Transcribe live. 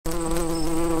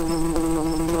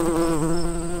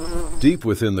Deep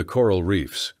within the coral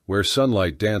reefs, where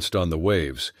sunlight danced on the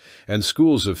waves, and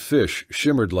schools of fish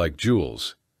shimmered like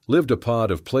jewels, lived a pod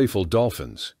of playful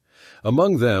dolphins.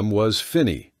 Among them was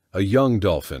Finny, a young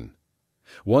dolphin.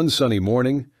 One sunny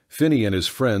morning, Finny and his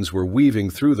friends were weaving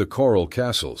through the coral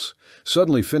castles.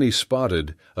 Suddenly Finny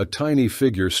spotted a tiny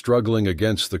figure struggling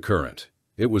against the current.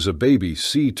 It was a baby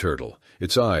sea turtle,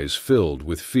 its eyes filled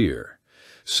with fear.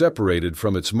 Separated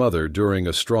from its mother during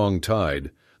a strong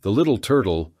tide, the little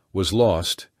turtle was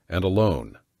lost and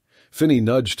alone. Finny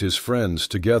nudged his friends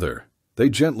together. They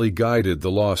gently guided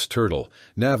the lost turtle,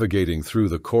 navigating through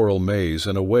the coral maze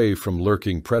and away from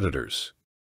lurking predators.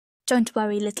 Don't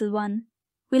worry, little one.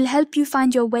 We'll help you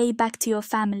find your way back to your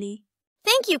family.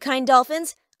 Thank you, kind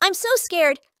dolphins. I'm so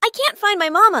scared. I can't find my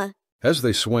mama. As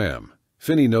they swam,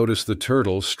 Finny noticed the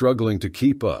turtle struggling to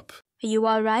keep up. Are you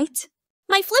all right?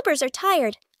 My flippers are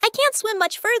tired. I can't swim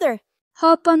much further.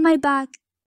 Hop on my back.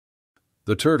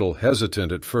 The turtle,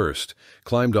 hesitant at first,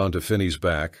 climbed onto Finny's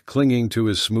back, clinging to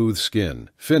his smooth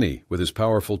skin. Finny, with his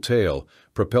powerful tail,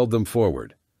 propelled them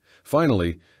forward.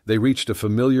 Finally, they reached a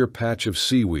familiar patch of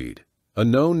seaweed, a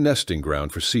known nesting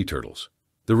ground for sea turtles.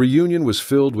 The reunion was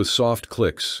filled with soft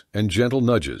clicks and gentle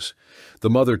nudges, the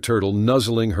mother turtle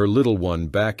nuzzling her little one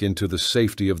back into the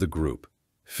safety of the group.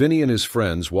 Finny and his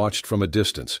friends watched from a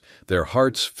distance, their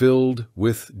hearts filled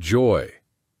with joy.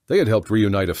 They had helped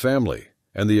reunite a family,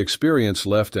 and the experience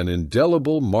left an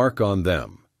indelible mark on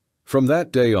them. From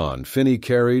that day on, Finny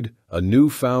carried a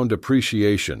newfound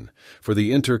appreciation for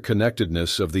the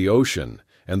interconnectedness of the ocean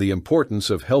and the importance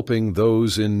of helping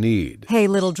those in need. Hey,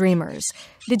 little dreamers,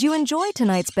 did you enjoy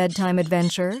tonight's bedtime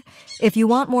adventure? If you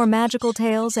want more magical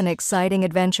tales and exciting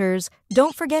adventures,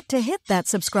 don't forget to hit that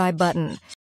subscribe button.